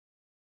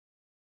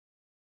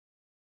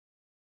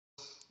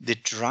the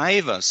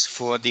drivers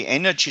for the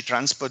energy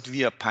transport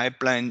via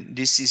pipeline,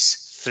 this is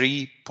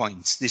 3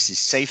 points. This is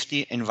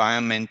safety,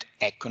 environment,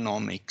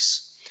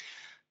 economics.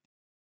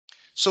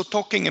 So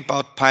talking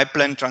about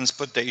pipeline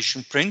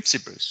transportation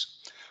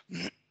principles,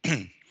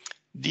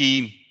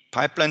 the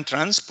pipeline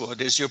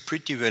transport, as you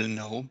pretty well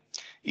know,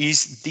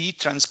 is the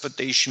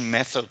transportation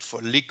method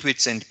for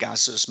liquids and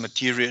gaseous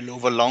material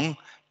over long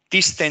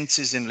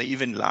distances and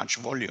even large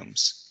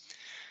volumes.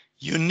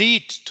 You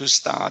need to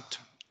start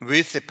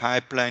with the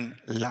pipeline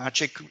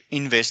large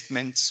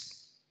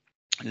investments,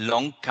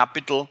 long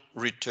capital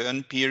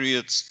return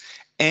periods,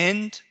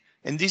 and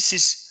this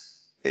is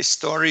a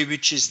story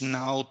which is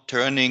now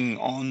turning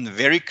on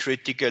very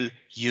critical.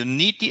 You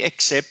need the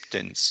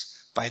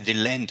acceptance by the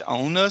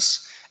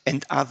landowners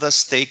and other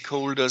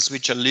stakeholders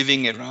which are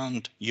living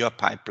around your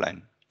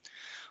pipeline.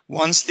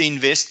 Once the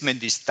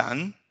investment is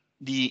done,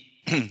 the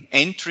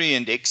entry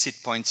and exit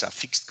points are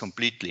fixed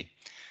completely.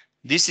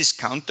 This is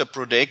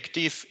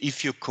counterproductive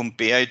if you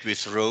compare it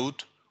with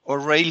road or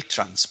rail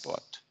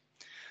transport.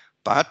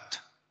 But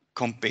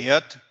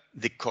compared,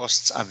 the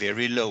costs are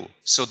very low.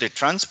 So the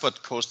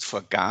transport costs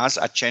for gas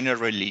are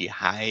generally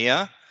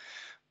higher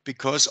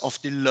because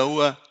of the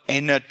lower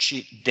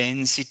energy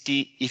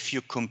density if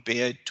you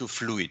compare it to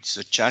fluids.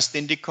 So just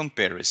in the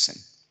comparison,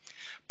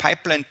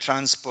 pipeline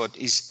transport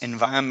is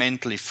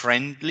environmentally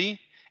friendly,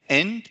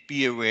 and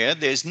be aware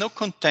there is no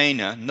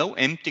container, no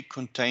empty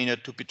container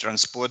to be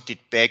transported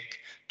back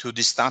to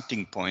the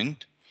starting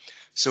point.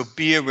 So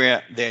be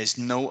aware there is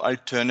no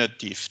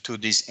alternative to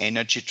this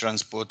energy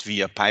transport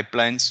via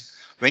pipelines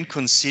when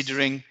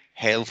considering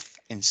health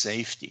and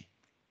safety.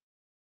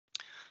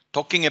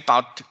 Talking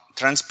about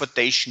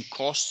transportation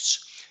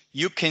costs,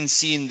 you can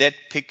see in that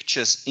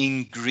pictures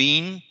in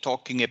green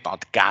talking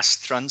about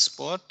gas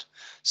transport.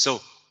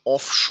 So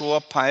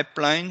offshore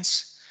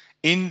pipelines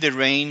in the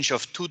range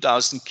of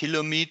 2,000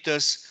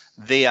 kilometers,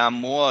 they are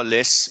more or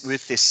less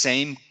with the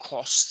same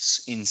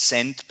costs in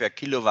cent per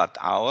kilowatt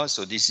hour.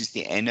 So this is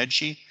the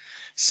energy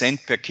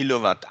cent per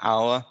kilowatt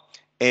hour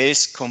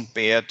as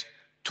compared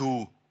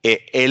to a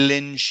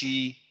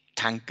LNG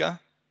tanker.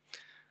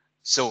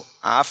 So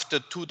after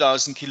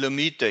 2,000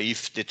 kilometers,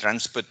 if the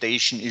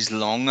transportation is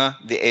longer,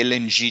 the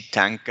LNG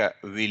tanker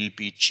will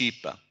be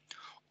cheaper.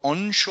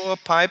 Onshore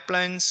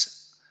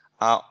pipelines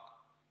are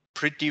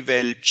pretty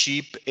well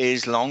cheap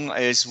as long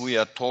as we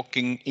are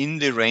talking in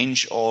the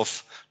range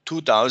of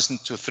 2,000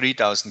 to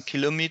 3,000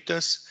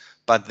 kilometers,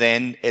 but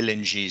then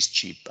LNG is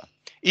cheaper.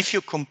 If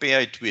you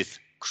compare it with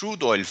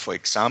crude oil, for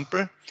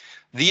example,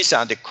 these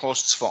are the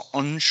costs for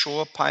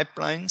onshore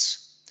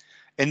pipelines,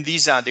 and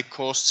these are the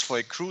costs for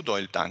a crude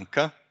oil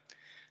tanker.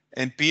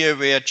 And be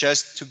aware,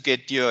 just to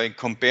get your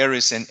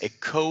comparison, a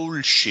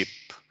coal ship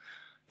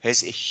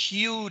has a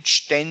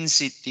huge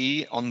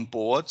density on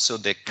board, so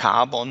the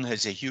carbon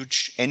has a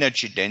huge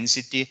energy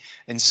density,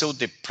 and so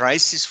the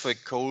prices for a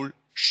coal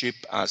ship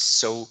are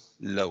so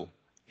low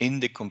in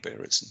the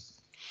comparison.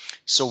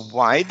 So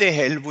why the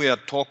hell we are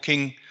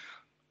talking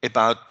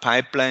about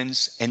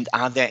pipelines, and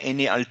are there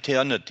any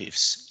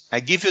alternatives?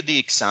 I give you the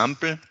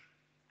example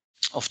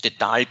of the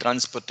TAL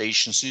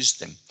transportation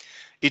system.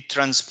 It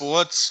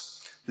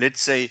transports,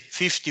 let's say,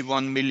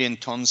 51 million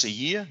tons a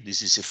year.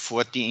 This is a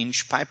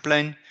 40-inch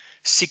pipeline,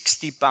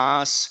 60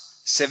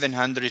 bars,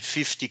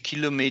 750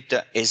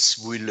 kilometers,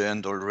 as we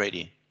learned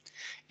already.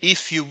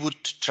 If you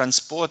would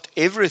transport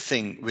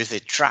everything with a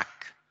truck,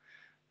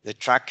 the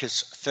truck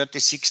is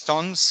 36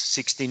 tons,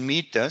 16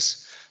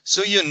 meters,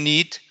 so you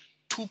need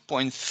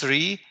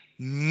 2.3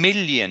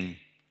 million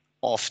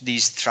of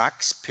these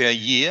trucks per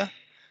year.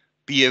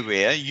 Be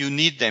aware, you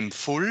need them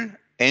full,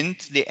 and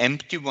the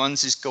empty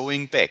ones is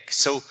going back.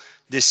 So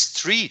the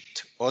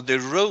street or the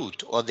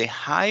road or the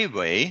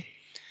highway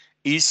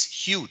is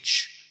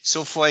huge.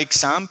 So for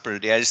example,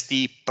 there's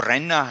the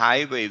Brenner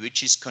Highway,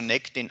 which is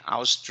connecting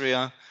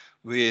Austria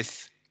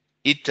with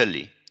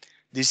Italy.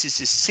 This is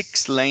a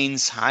 6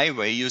 lanes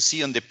highway you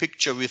see on the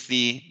picture with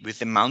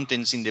the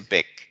mountains in the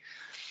back.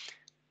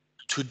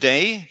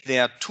 Today,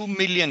 there are 2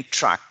 million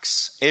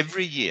trucks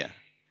every year.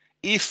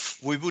 If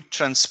we would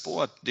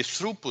transport the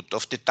throughput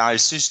of the TAL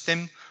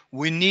system,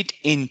 we need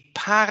in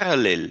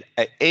parallel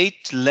an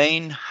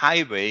 8-lane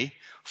highway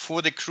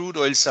for the crude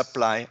oil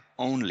supply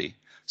only.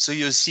 So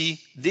you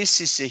see,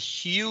 this is a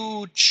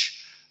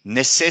huge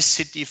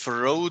necessity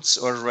for roads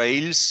or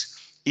rails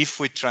if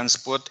we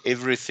transport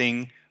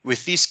everything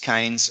with these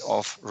kinds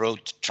of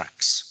road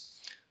trucks.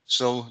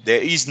 So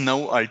there is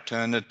no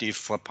alternative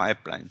for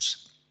pipelines.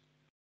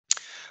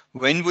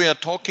 When we are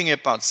talking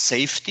about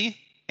safety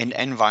and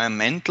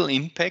environmental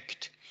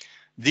impact,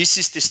 this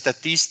is the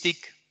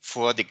statistic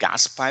for the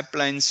gas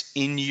pipelines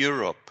in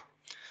Europe.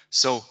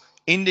 So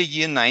in the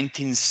year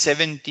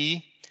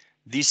 1970,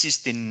 this is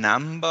the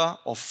number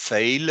of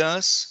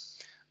failures.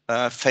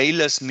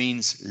 Failures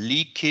means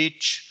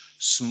leakage,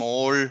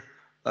 small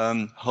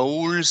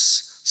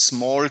holes,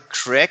 small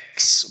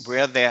cracks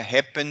where there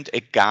happened a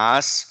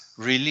gas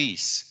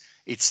release.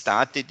 It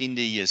started in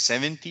the year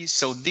 70.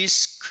 So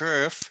this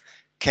curve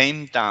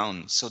came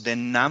down. So the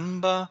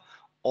number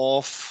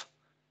of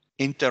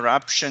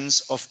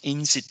interruptions of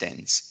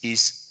incidents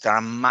is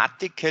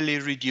dramatically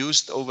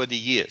reduced over the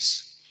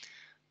years.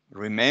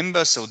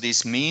 Remember, so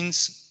this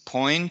means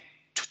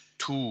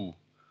 0.2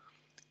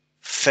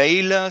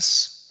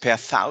 failures per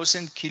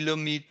 1,000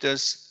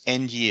 kilometers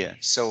and year.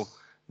 So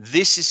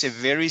this is a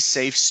very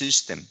safe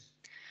system.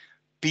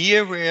 Be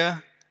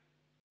aware,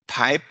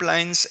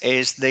 pipelines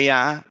as they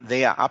are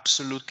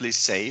absolutely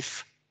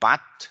safe, but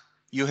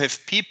you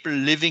have people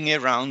living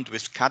around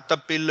with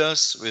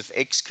caterpillars, with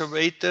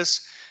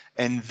excavators,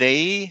 and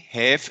they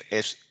have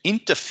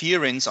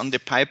interference on the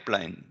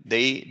pipeline.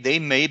 They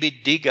maybe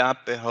dig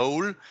up a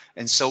hole,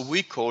 and so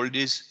we call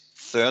this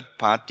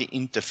third-party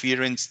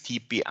interference,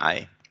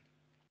 TPI.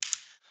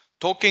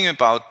 Talking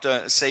about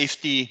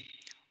safety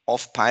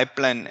of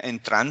pipeline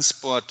and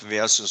transport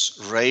versus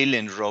rail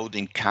and road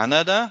in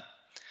Canada,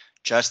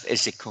 just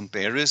as a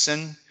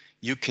comparison,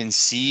 you can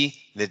see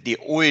that the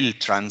oil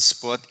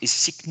transport is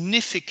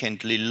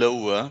significantly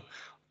lower,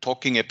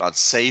 talking about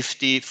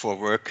safety for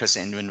workers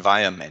and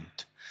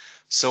environment.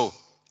 So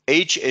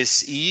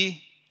HSE,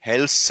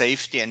 health,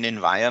 safety and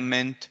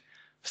environment,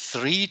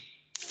 30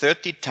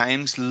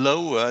 times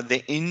lower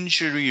the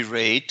injury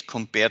rate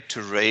compared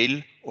to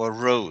rail or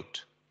road.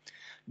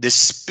 The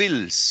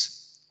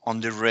spills on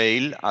the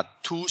rail are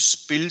 2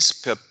 spills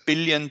per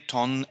billion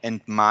ton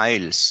and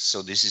miles.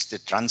 So this is the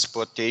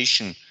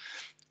transportation,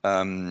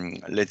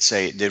 let's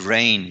say the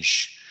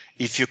range.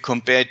 If you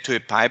compare it to a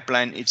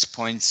pipeline, it's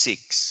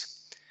 0.6.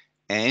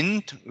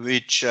 And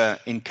which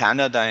in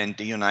Canada and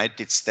the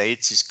United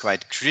States is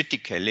quite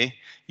critically,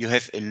 you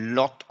have a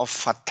lot of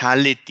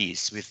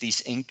fatalities with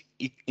these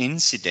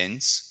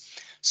incidents.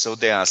 So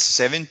there are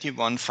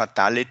 71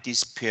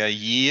 fatalities per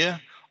year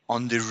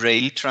on the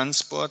rail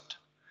transport,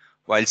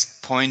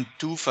 whilst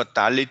 0.2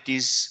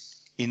 fatalities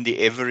in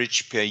the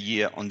average per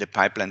year on the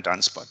pipeline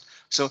transport.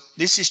 So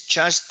this is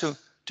just to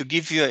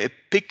give you a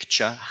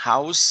picture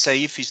how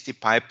safe is the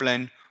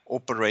pipeline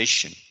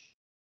operation.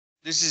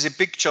 This is a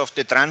picture of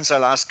the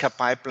Trans-Alaska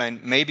pipeline.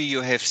 Maybe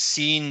you have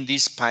seen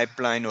this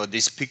pipeline or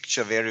this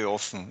picture very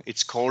often.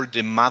 It's called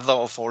the mother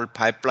of all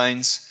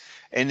pipelines.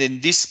 And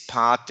in this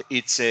part,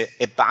 it's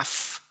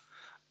above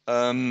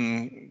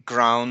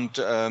ground,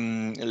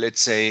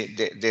 let's say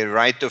the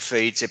right of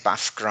way is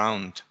above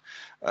ground.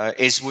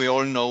 As we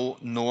all know,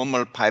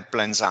 normal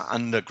pipelines are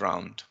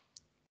underground.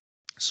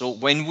 So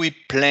when we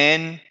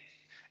plan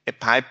a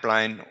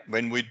pipeline,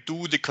 when we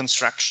do the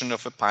construction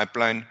of a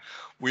pipeline,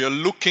 we are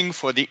looking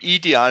for the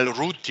ideal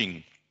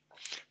routing.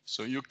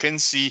 So you can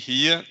see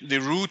here the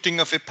routing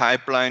of a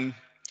pipeline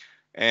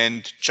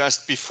and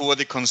just before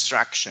the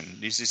construction.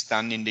 This is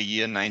done in the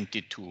year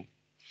 92.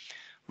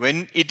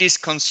 When it is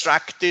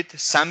constructed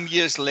some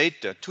years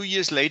later, 2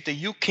 years later,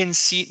 you can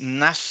see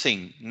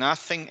nothing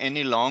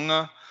any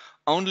longer,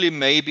 only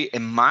maybe a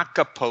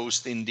marker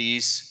post in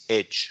this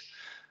edge.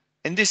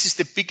 And this is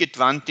the big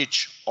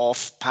advantage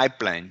of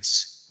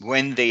pipelines.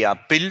 When they are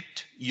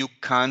built, you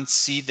can't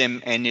see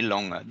them any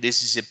longer.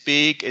 This is a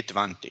big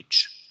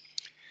advantage.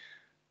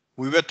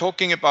 We were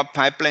talking about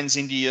pipelines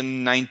in the year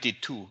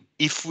 92.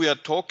 If we are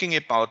talking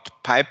about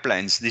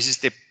pipelines, this is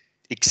the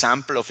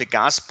example of a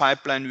gas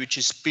pipeline which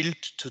is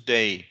built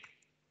today.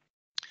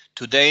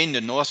 Today in the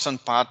northern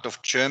part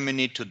of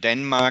Germany to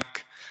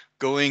Denmark,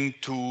 going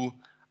to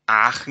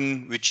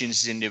Aachen, which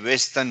is in the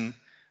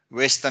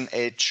western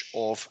edge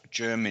of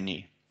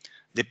Germany.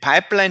 The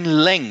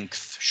pipeline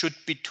length should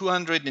be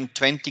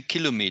 220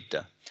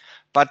 kilometers,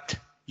 but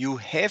you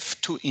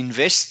have to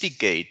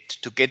investigate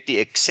to get the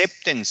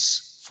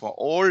acceptance for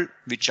all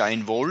which are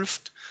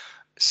involved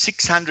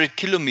 600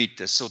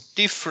 kilometers, so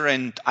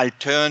different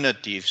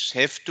alternatives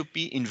have to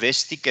be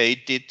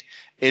investigated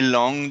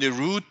along the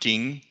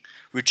routing,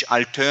 which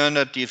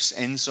alternatives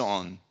and so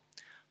on.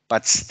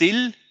 But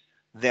still,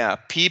 there are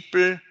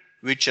people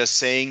which are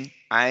saying,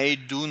 I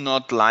do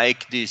not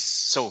like this,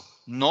 so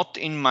not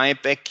in my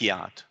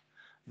backyard.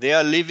 They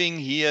are living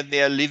here,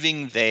 they are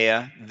living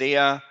there, they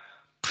are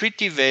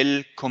pretty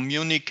well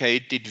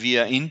communicated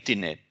via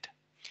internet.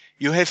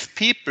 You have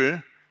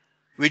people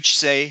which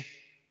say,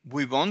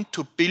 we want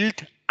to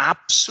build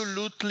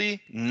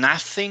absolutely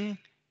nothing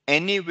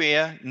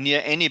anywhere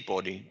near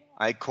anybody.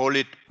 I call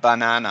it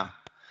banana.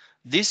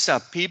 These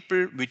are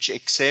people which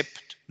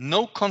accept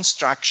no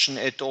construction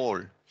at all.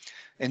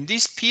 And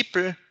these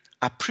people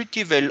are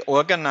pretty well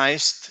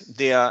organized.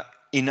 They are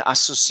in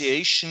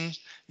association.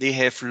 They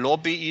have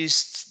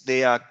lobbyists.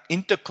 They are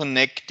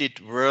interconnected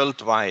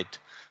worldwide.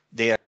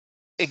 They are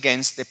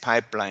against the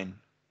pipeline.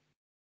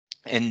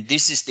 And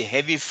this is the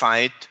heavy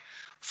fight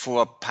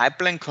for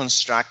pipeline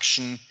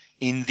construction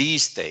in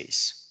these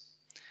days.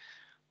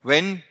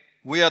 When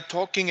we are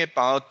talking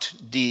about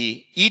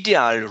the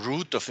ideal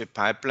route of a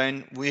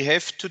pipeline, we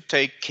have to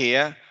take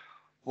care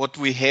what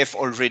we have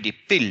already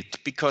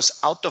built, because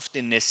out of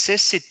the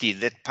necessity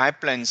that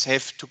pipelines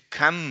have to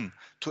come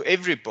to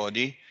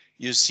everybody,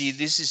 you see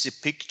this is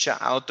a picture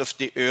out of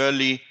the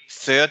early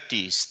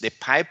 30s. The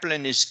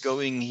pipeline is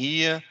going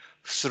here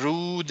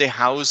through the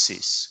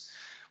houses.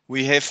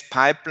 We have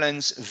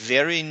pipelines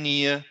very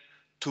near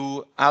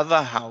to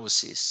other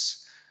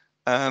houses.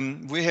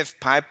 We have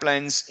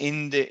pipelines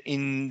in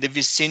the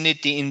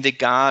vicinity, in the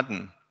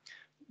garden.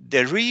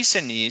 The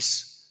reason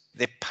is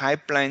the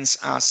pipelines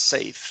are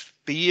safe.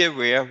 Be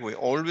aware, we're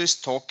always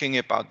talking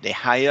about the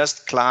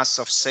highest class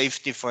of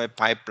safety for a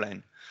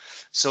pipeline.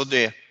 So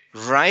the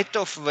right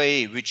of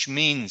way, which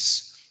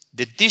means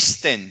the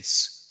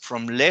distance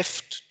from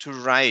left to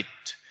right,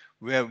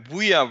 where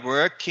we are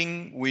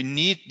working, we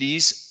need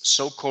these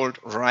so-called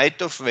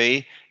right of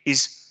way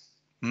is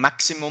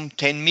maximum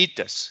 10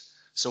 meters.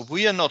 So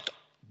we are not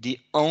the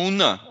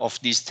owner of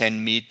these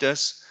 10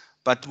 meters,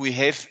 but we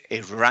have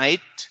a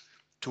right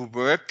to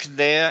work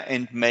there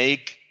and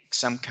make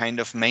some kind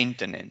of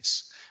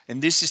maintenance.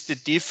 And this is the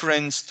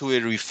difference to a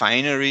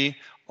refinery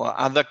or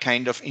other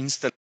kind of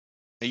installation.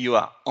 You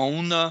are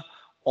owner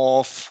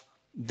of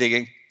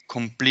the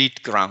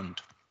complete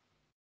ground.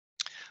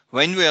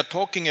 When we are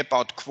talking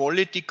about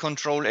quality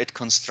control at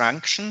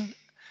construction,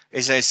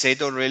 as I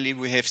said already,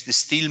 we have the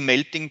steel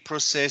melting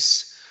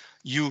process.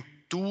 You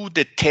do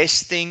the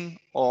testing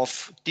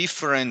of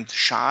different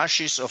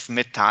charges of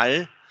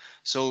metal.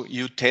 So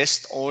you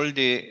test all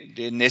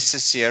the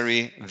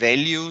necessary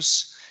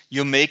values.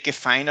 You make a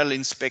final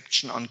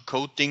inspection on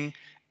coating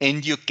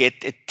and you get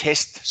a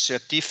test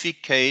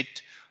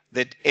certificate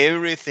that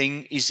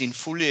everything is in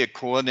fully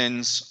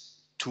accordance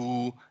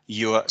to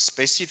your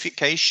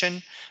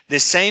specification. The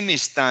same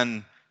is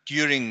done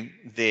during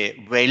the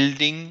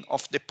welding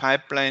of the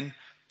pipeline,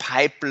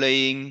 pipe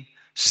laying,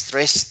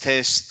 stress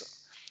test.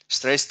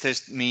 Stress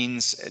test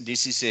means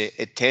this is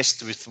a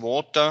test with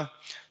water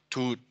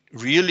to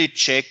really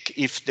check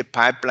if the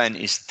pipeline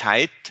is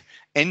tight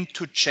and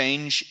to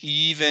change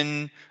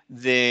even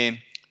the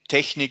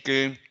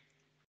technical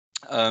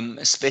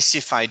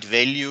specified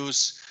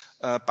values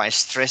by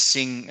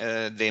stressing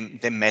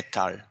the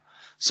metal.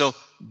 So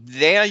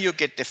there you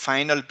get the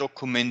final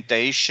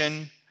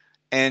documentation,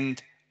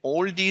 and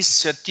all these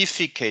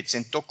certificates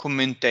and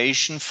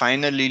documentation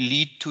finally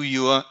lead to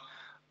your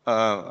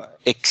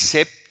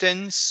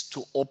acceptance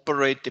to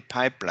operate the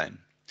pipeline.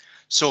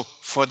 So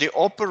for the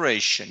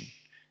operation,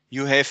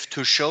 you have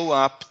to show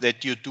up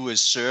that you do a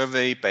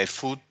survey by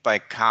foot, by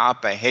car,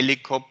 by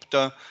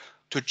helicopter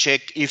to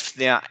check if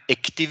there are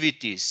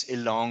activities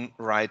along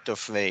right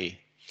of way.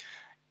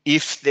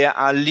 If there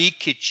are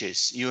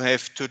leakages, you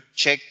have to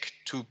check,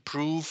 to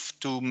prove,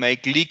 to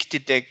make leak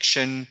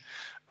detection,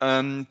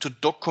 to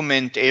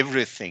document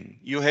everything.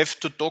 You have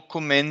to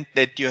document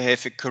that you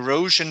have a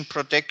corrosion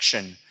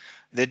protection,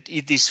 that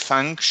it is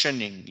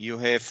functioning. You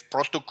have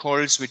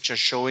protocols which are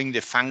showing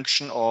the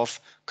function of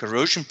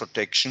corrosion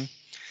protection.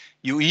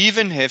 You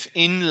even have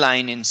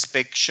inline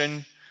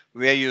inspection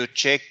where you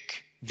check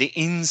the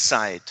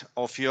inside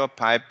of your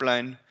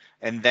pipeline,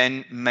 and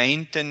then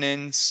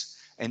maintenance,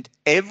 and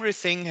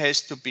everything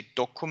has to be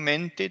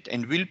documented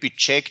and will be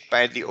checked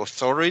by the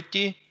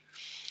authority.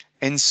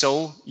 And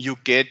so you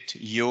get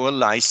your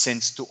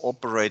license to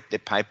operate the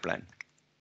pipeline.